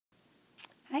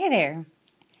Hi there.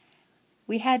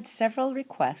 We had several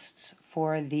requests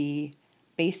for the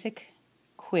basic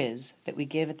quiz that we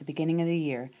give at the beginning of the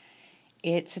year.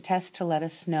 It's a test to let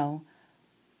us know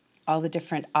all the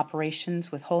different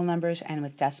operations with whole numbers and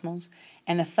with decimals.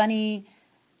 And the funny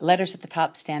letters at the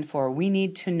top stand for "We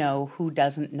need to know who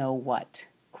doesn't know what"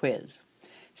 quiz.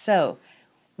 So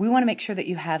we want to make sure that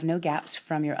you have no gaps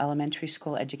from your elementary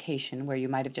school education where you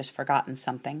might have just forgotten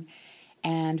something.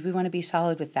 And we want to be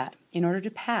solid with that. In order to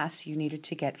pass, you needed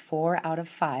to get 4 out of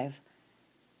 5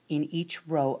 in each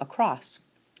row across.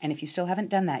 And if you still haven't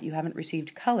done that, you haven't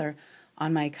received color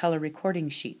on my color recording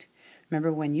sheet.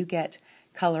 Remember, when you get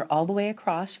color all the way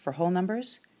across for whole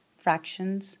numbers,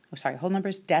 whole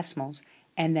numbers, decimals,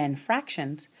 and then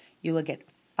fractions, you will get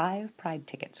 5 Pride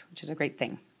tickets, which is a great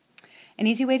thing. An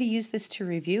easy way to use this to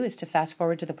review is to fast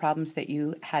forward to the problems that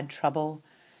you had trouble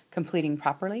completing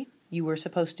properly. You were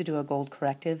supposed to do a gold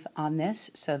corrective on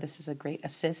this, so this is a great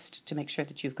assist to make sure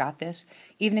that you've got this.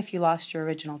 Even if you lost your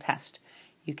original test,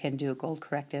 you can do a gold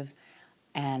corrective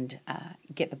and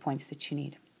get the points that you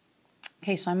need.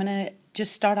 Okay, so I'm going to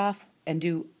just start off and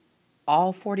do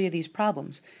all 40 of these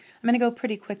problems. I'm going to go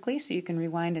pretty quickly so you can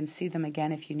rewind and see them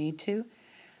again if you need to.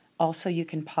 Also, you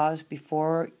can pause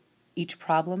before each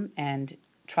problem and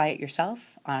try it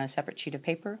yourself on a separate sheet of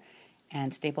paper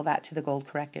and staple that to the gold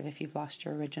corrective if you've lost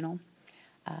your original.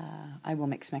 I will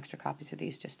make some extra copies of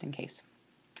these just in case.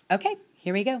 Okay,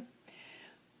 here we go.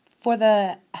 For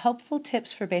the helpful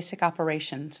tips for basic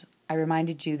operations, I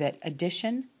reminded you that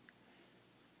addition,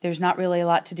 there's not really a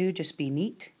lot to do, just be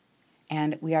neat.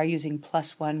 And we are using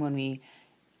 +1 when we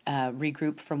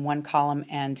regroup from one column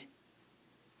and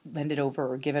lend it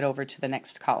over or give it over to the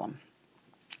next column.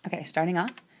 Okay, starting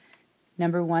off,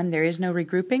 number 1, there is no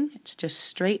regrouping. It's just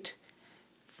straight.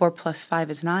 4 plus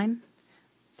 5 is 9.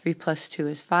 3 plus 2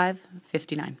 is 5,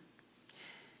 59.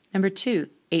 Number 2,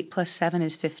 8 plus 7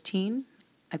 is 15.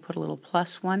 I put a little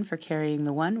 +1 for carrying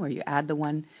the 1, where you add the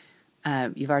 1.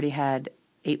 You've already had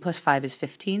 8 plus 5 is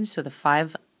 15, so the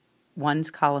 5 ones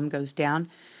column goes down,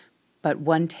 but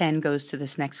 110 goes to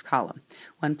this next column.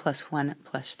 1 plus 1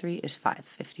 plus 3 is 5.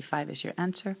 55 is your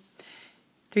answer.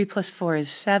 3 plus 4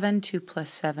 is 7. 2 plus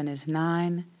 7 is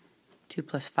 9. 2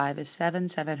 plus 5 is 7.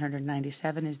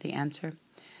 797 is the answer.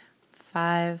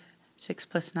 5. 6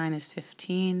 plus 9 is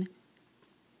 15.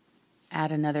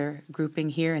 Add another grouping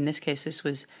here. In this case, this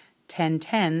was 10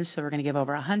 tens, so we're going to give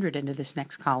over 100 into this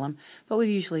next column, but we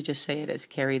usually just say it as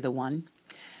carry the 1.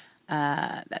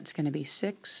 That's going to be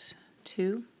 6,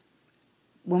 2.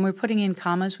 When we're putting in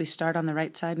commas, we start on the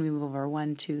right side and we move over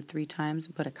 1, 2, 3 times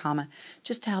and put a comma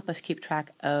just to help us keep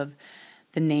track of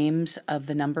the names of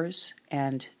the numbers.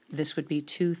 And this would be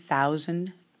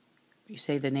 2000. You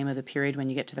say the name of the period when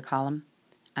you get to the column,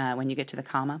 when you get to the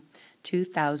comma.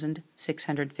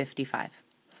 2,655.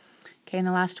 Okay, and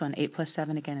the last one, 8 plus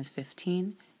 7 again is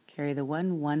 15. Carry the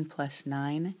 1. 1 plus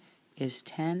 9 is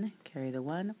 10. Carry the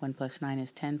 1. 1 plus 9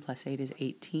 is 10 plus 8 is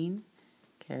 18.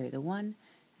 Carry the 1,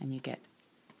 and you get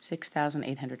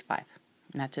 6,805.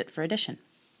 And that's it for addition.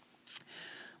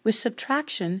 With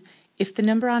subtraction, if the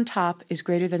number on top is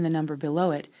greater than the number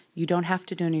below it, you don't have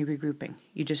to do any regrouping.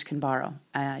 You just can borrow.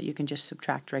 You can just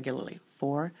subtract regularly.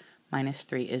 4 minus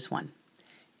 3 is 1.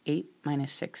 8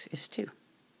 minus 6 is 2.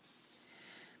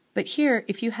 But here,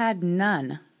 if you had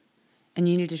none and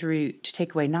you needed to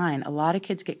take away 9, a lot of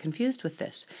kids get confused with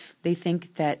this. They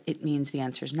think that it means the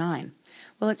answer is 9.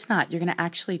 Well, it's not. You're going to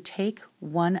actually take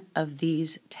one of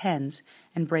these tens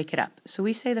and break it up. So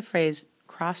we say the phrase,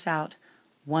 cross out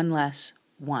 1 less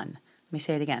 1. Let me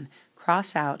say it again.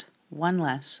 Cross out 1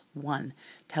 less 1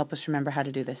 to help us remember how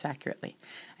to do this accurately.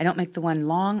 I don't make the 1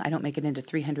 long. I don't make it into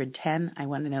 310. I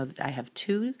want to know that I have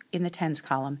 2 in the tens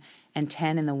column and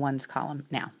 10 in the ones column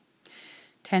now.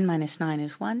 10 minus 9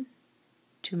 is 1.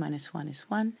 2 minus 1 is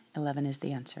 1. 11 is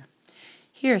the answer.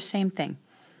 Here, same thing.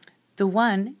 The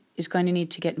 1 is going to need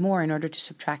to get more in order to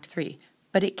subtract 3,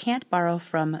 but it can't borrow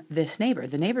from this neighbor.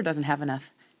 The neighbor doesn't have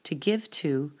enough to give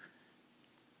to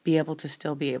be able to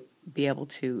still be able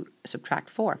to subtract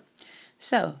 4.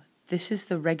 So this is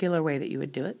the regular way that you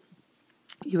would do it.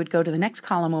 You would go to the next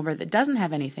column over that doesn't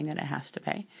have anything that it has to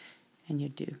pay, and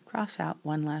you'd do cross out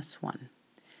 1 less 1.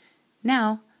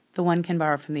 Now the 1 can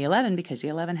borrow from the 11 because the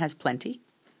 11 has plenty.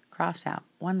 Cross out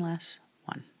 1 less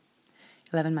 1.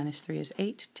 11 minus 3 is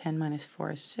 8. 10 minus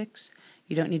 4 is 6.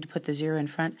 You don't need to put the 0 in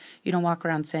front. You don't walk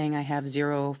around saying I have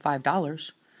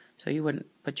 $5, so you wouldn't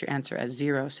put your answer as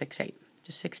 068.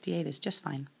 Just 68 is just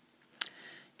fine.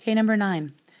 Okay, number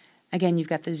 9. Again, you've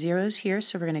got the zeros here,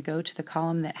 so we're going to go to the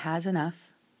column that has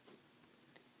enough.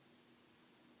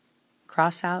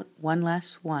 Cross out 1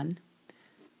 less 1.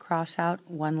 cross out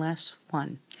 1 less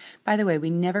 1. By the way, we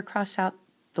never cross out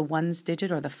the ones digit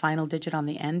or the final digit on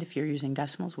the end if you're using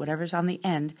decimals. Whatever's on the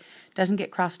end doesn't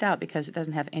get crossed out because it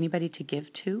doesn't have anybody to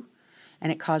give to,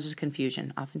 and it causes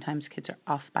confusion. Oftentimes kids are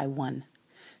off by 1.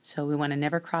 So we want to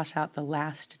never cross out the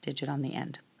last digit on the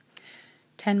end.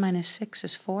 10 minus 6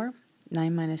 is 4,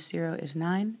 9 minus 0 is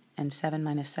 9, and 7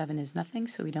 minus 7 is nothing,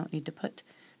 so we don't need to put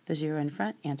the 0 in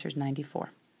front. Answer is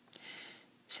 94.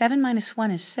 7 minus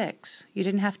 1 is 6. You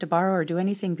didn't have to borrow or do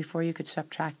anything before you could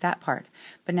subtract that part,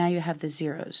 but now you have the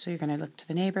zeros. So you're going to look to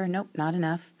the neighbor. Nope, not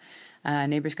enough.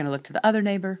 Neighbor's going to look to the other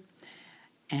neighbor,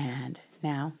 and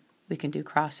now we can do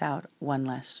cross out 1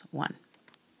 less 1.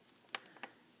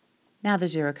 Now the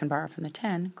 0 can borrow from the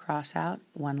 10, cross out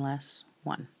 1 less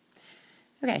 1.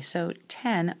 Okay, so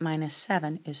 10 minus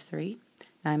 7 is 3,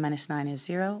 9 minus 9 is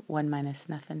 0, 1 minus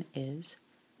nothing is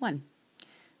 1.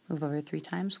 Move over 3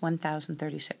 times,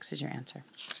 1036 is your answer.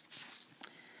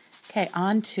 Okay,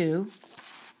 on to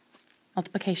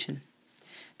multiplication.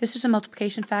 This is a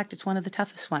multiplication fact. It's one of the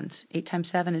toughest ones. 8 times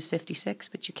 7 is 56,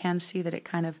 but you can see that it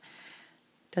kind of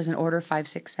does an order 5,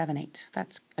 6, 7, 8.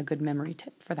 That's a good memory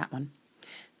tip for that one.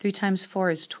 3 times 4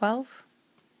 is 12.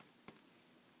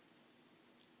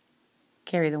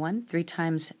 Carry the 1. 3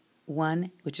 times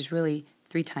 1, which is really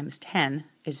 3 times 10,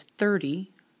 is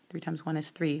 30. 3 times 1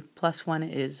 is 3, plus 1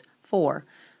 is 4,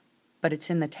 but it's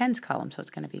in the tens column, so it's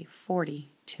going to be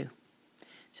 42.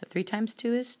 So 3 times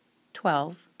 2 is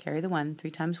 12, carry the 1,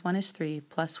 3 times 1 is 3,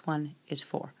 plus 1 is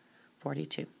 4,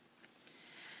 42.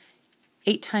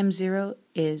 8 times 0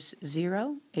 is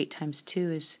 0, 8 times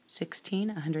 2 is 16,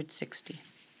 160.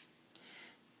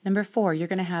 Number 4, you're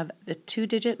going to have the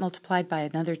 2-digit multiplied by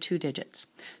another 2 digits.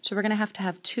 So we're going to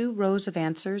have 2 rows of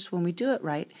answers. When we do it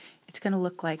right, it's going to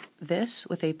look like this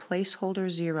with a placeholder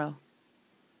 0.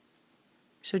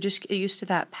 So just get used to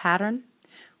that pattern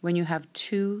when you have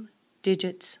 2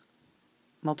 digits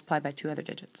multiplied by 2 other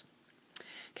digits.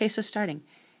 Okay, so starting.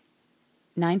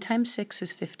 9 times 6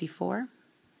 is 54.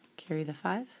 Carry the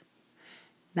 5.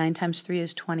 9 times 3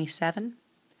 is 27.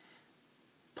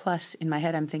 Plus, in my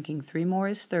head, I'm thinking 3 more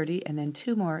is 30, and then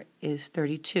 2 more is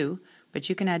 32. But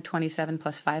you can add 27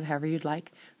 plus 5 however you'd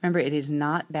like. Remember, it is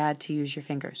not bad to use your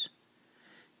fingers.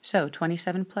 So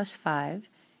 27 plus 5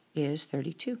 is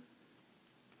 32.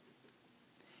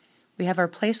 We have our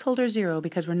placeholder 0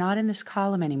 because we're not in this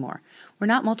column anymore. We're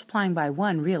not multiplying by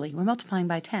 1, really. We're multiplying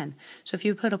by 10. So if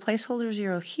you put a placeholder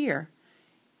 0 here,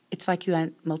 it's like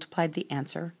you multiplied the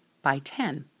answer by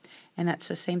 10. And that's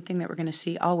the same thing that we're going to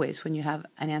see always when you have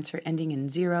an answer ending in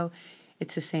 0.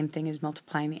 It's the same thing as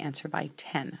multiplying the answer by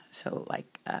 10. So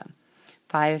like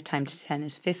 5 times 10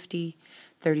 is 50.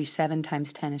 37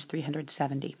 times 10 is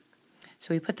 370.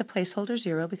 So we put the placeholder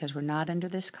 0 because we're not under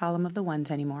this column of the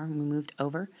ones anymore. And we moved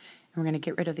over, and we're going to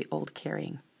get rid of the old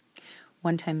carrying.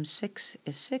 1 times 6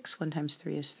 is 6. 1 times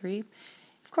 3 is 3.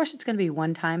 Of course, it's going to be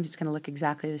 1 times. It's going to look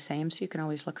exactly the same, so you can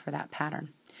always look for that pattern.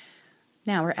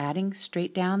 Now we're adding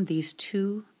straight down these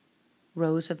 2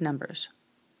 rows of numbers.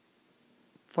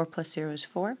 4 plus 0 is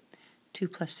 4. 2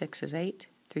 plus 6 is 8.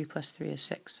 3 plus 3 is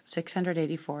 6.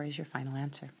 684 is your final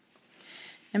answer.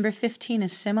 Number 15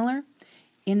 is similar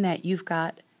in that you've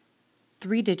got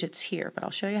 3 digits here, but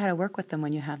I'll show you how to work with them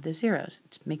when you have the zeros.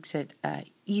 It makes it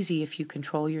easy if you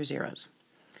control your zeros.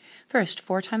 First,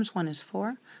 4 times 1 is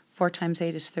 4. 4 times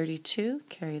 8 is 32.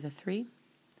 Carry the 3.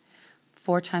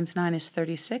 4 times 9 is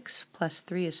 36, plus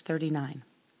 3 is 39.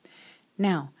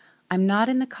 Now, I'm not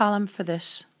in the column for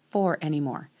this 4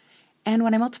 anymore. And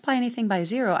when I multiply anything by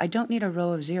 0, I don't need a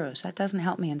row of zeros. That doesn't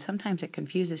help me, and sometimes it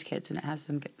confuses kids and it has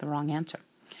them get the wrong answer.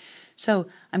 So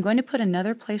I'm going to put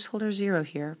another placeholder 0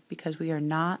 here because we are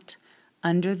not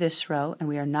under this row and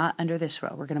we are not under this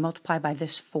row. We're going to multiply by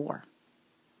this 4.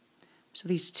 So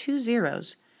these 2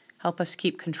 zeros help us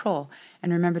keep control.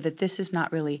 And remember that this is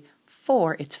not really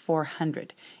 4, it's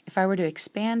 400. If I were to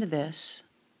expand this,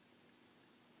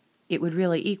 it would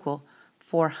really equal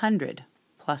 400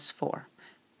 plus 4.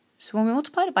 So when we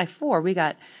multiplied it by 4, we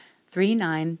got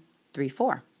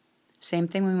 3934. Same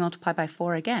thing when we multiply by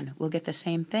 4 again. We'll get the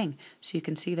same thing. So you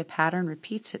can see the pattern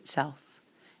repeats itself.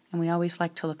 And we always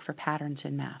like to look for patterns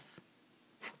in math.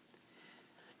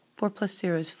 4 plus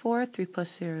 0 is 4. 3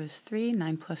 plus 0 is 3.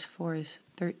 9 plus 4 is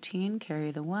 13.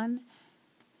 Carry the 1.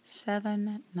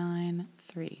 7, 9,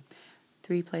 3.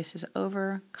 3 places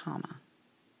over, comma.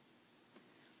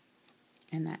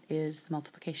 And that is the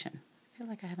multiplication. I feel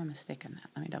like I have a mistake in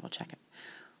that. Let me double check it.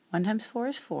 1 times 4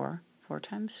 is 4. 4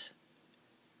 times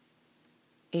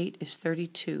 8 is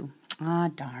 32. Ah,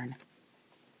 darn.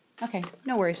 Okay,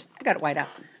 no worries. I got it white out.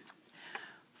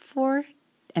 4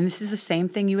 And this is the same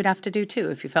thing you would have to do too.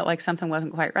 If you felt like something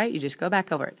wasn't quite right, you just go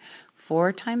back over it.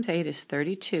 4 times 8 is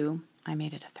 32. I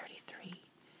made it a 33.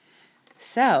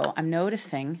 So I'm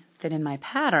noticing that in my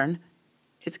pattern,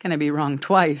 it's going to be wrong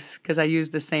twice because I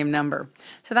used the same number.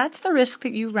 So that's the risk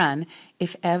that you run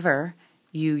if ever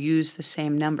you use the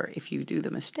same number. If you do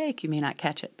the mistake, you may not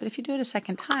catch it. But if you do it a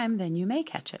second time, then you may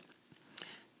catch it.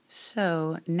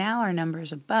 So now our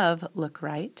numbers above look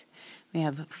right. We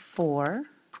have 4,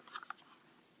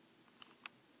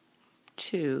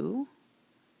 2,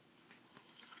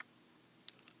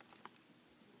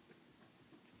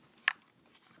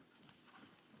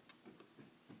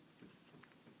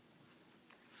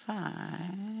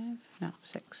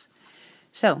 6.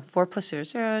 So 4 plus 0 is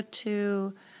 0,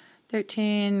 2,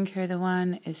 13, carry the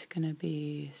 1 is going to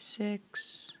be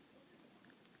 6.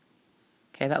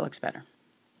 Okay, that looks better.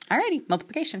 Alrighty,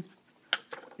 multiplication.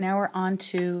 Now we're on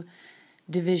to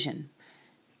division.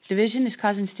 Division is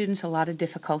causing students a lot of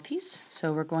difficulties,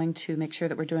 so we're going to make sure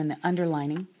that we're doing the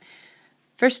underlining.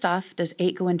 First off, does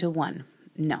 8 go into 1?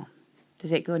 No.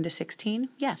 Does 8 go into 16?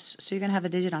 Yes. So you're going to have a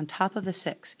digit on top of the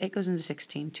 6. 8 goes into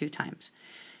 16 2 times.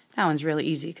 That one's really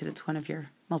easy because it's one of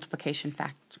your multiplication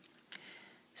facts.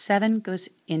 7 goes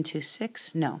into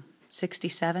 6? No.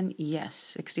 67? Yes.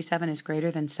 67 is greater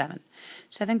than 7.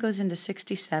 7 goes into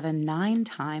 67 9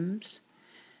 times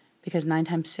because 9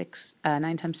 times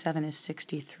 7 is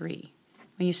 63.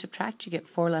 When you subtract, you get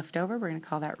 4 left over. We're going to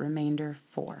call that remainder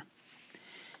 4.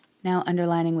 Now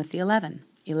underlining with the 11.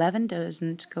 11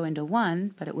 doesn't go into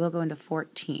 1, but it will go into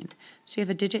 14. So you have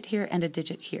a digit here and a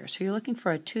digit here. So you're looking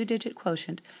for a 2-digit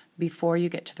quotient before you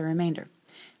get to the remainder.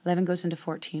 11 goes into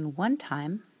 14 one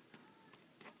time.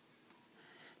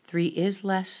 3 is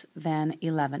less than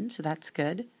 11, so that's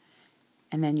good.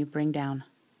 And then you bring down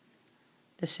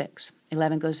the 6.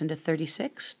 11 goes into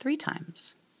 36 3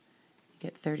 times. You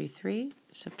get 33,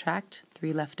 subtract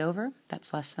 3 left over.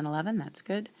 That's less than 11, that's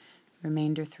good.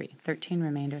 Remainder 3. 13,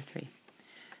 remainder 3.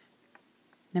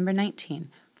 Number 19,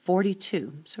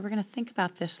 42. So we're going to think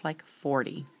about this like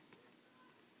 40.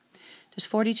 Does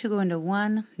 42 go into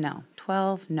 1? No.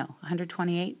 12? No.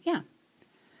 128? Yeah.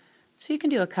 So you can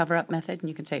do a cover-up method, and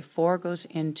you can say 4 goes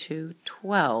into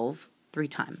 12 3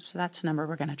 times. So that's a number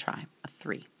we're going to try, a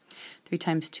 3. 3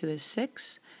 times 2 is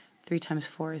 6. 3 times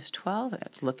 4 is 12.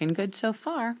 That's looking good so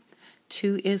far.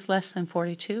 2 is less than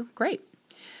 42. Great.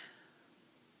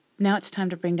 Now it's time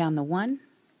to bring down the 1.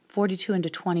 42 into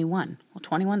 21. Well,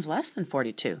 21 is less than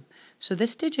 42. So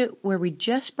this digit where we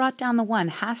just brought down the 1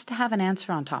 has to have an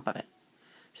answer on top of it.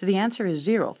 So the answer is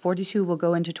 0. 42 will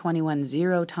go into 21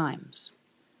 0 times.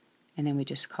 And then we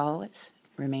just call it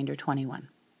remainder 21.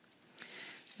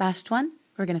 Last one,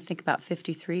 we're going to think about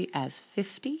 53 as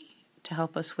 50 to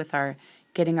help us with our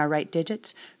getting our right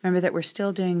digits. Remember that we're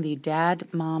still doing the dad,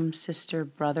 mom, sister,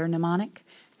 brother mnemonic.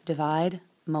 Divide,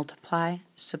 multiply,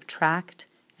 subtract,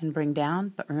 and bring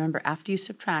down. But remember, after you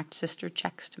subtract, sister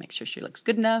checks to make sure she looks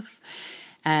good enough.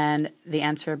 And the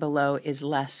answer below is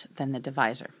less than the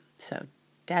divisor. So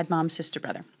dad, mom, sister,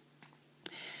 brother.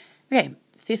 Okay,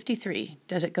 53.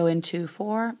 Does it go into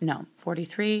 4? No.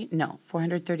 43? No.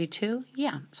 432?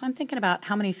 Yeah. So I'm thinking about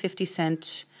how many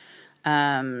 50-cent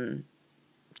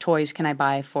toys can I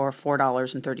buy for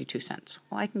 $4.32?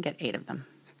 Well, I can get 8 of them.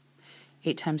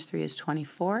 8 times 3 is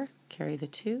 24. Carry the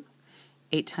 2.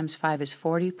 8 times 5 is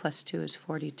 40, plus 2 is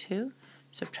 42.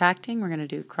 Subtracting, we're going to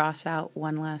do cross out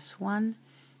 1 less 1.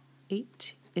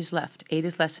 8 is left. 8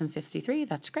 is less than 53.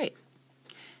 That's great.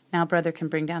 Now brother can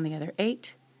bring down the other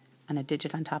 8. And a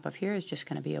digit on top of here is just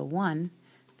going to be a 1.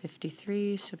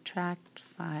 53, subtract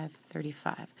 5,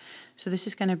 35. So this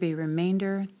is going to be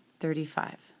remainder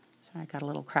 35. Sorry, I got a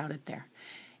little crowded there.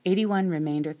 81,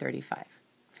 remainder 35.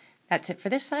 That's it for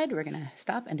this side. We're going to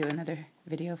stop and do another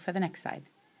video for the next side.